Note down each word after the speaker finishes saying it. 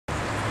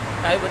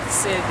I would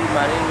say the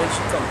manner in which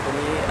the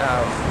company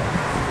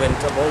went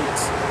about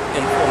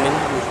informing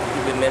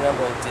the women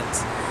about it,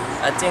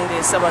 I think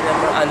some of them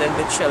are a little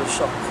bit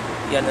shell-shocked.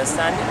 You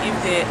understand? If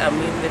they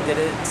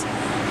did it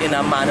in a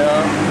manner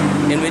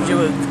in which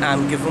you were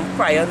given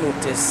prior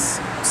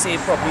notice, say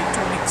probably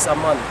 2 weeks a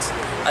month,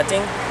 I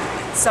think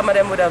some of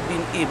them would have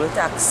been able to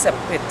accept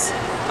it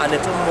a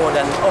little more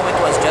than how it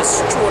was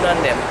just thrown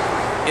on them.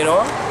 You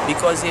know,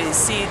 because you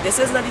see, this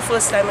is not the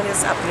first time it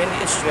is happening in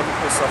the history of the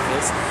post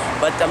office,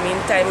 but I mean,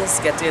 time is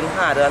getting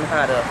harder and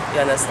harder, you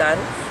understand?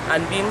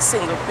 And being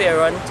single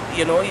parent,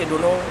 you know, you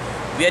don't know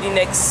where the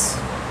next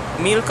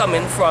meal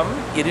coming from,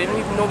 you don't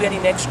even know where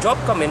the next job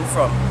coming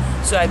from.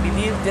 So I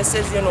believe this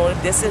is, you know,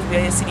 this is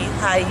where you see the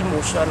high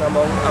emotion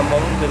among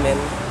women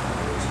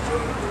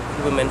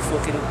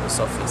folk in the post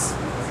office,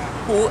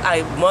 who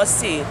I must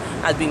say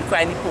has been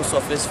crying the post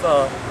office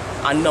for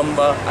a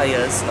number of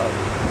years now.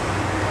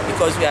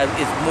 Because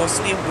it's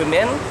mostly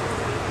women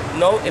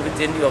now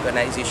within the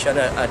organization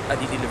at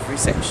the delivery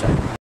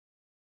section.